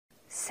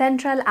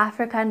Central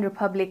African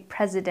Republic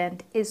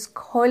president is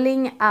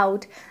calling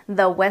out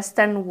the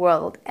Western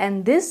world,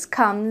 and this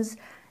comes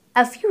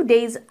a few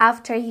days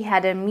after he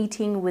had a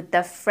meeting with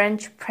the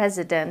French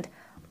president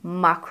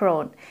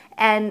Macron.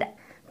 And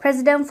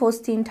President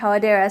Faustin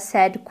Touadera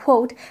said,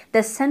 quote,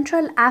 "The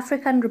Central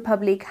African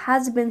Republic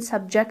has been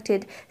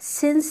subjected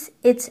since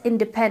its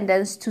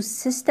independence to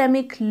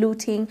systemic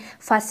looting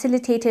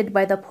facilitated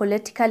by the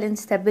political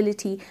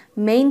instability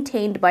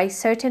maintained by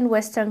certain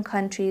Western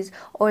countries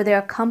or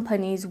their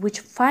companies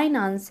which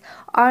finance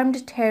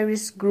armed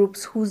terrorist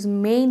groups whose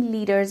main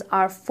leaders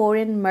are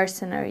foreign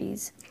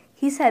mercenaries."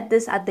 He said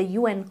this at the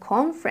UN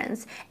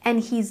conference, and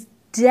he's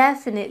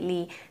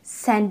definitely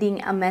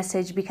sending a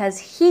message because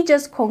he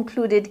just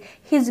concluded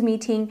his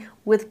meeting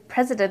with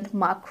President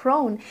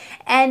Macron.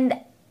 And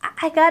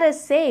I gotta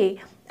say,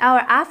 our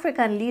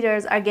African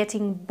leaders are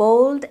getting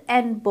bold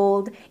and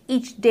bold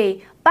each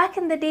day. Back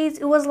in the days,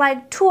 it was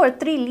like 2 or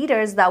 3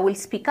 leaders that will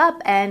speak up,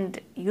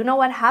 and you know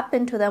what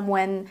happened to them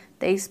when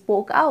they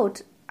spoke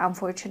out,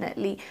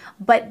 unfortunately.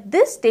 But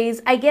these days,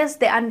 I guess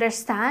they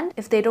understand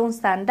if they don't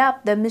stand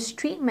up, the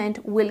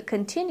mistreatment will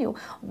continue.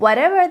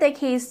 Whatever the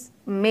case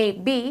may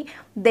be,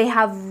 they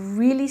have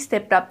really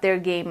stepped up their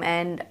game,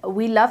 and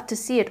we love to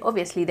see it.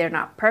 Obviously, they're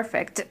not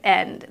perfect,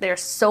 and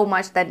there's so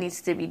much that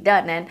needs to be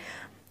done, and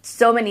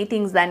so many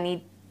things that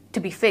need to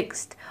be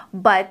fixed.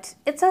 But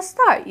it's a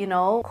start, you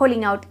know,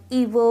 calling out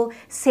evil,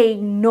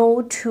 saying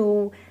no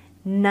to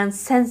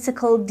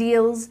nonsensical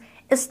deals.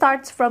 It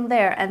starts from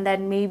there, and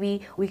then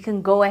maybe we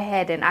can go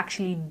ahead and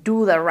actually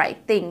do the right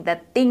thing,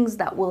 the things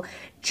that will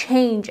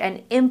change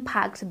and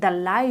impact the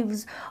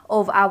lives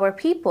of our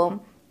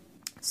people.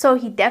 So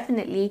he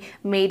definitely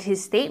made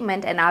his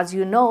statement, and as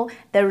you know,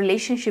 the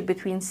relationship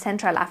between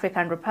Central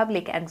African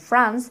Republic and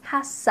France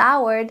has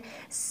soured,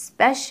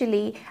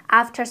 especially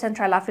after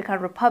Central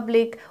African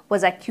Republic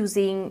was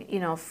accusing,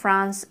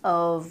 France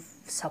of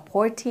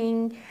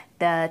supporting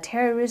the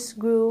terrorist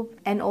group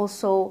and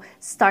also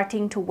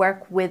starting to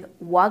work with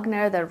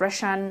Wagner, the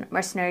Russian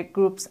mercenary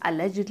groups,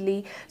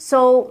 allegedly.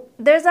 So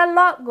there's a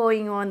lot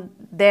going on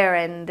there,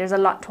 and there's a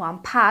lot to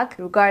unpack.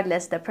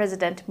 Regardless, the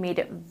president made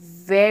it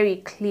very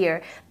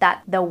clear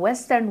that the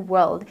Western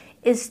world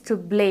is to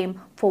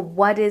blame for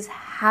what is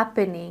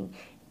happening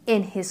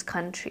in his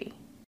country.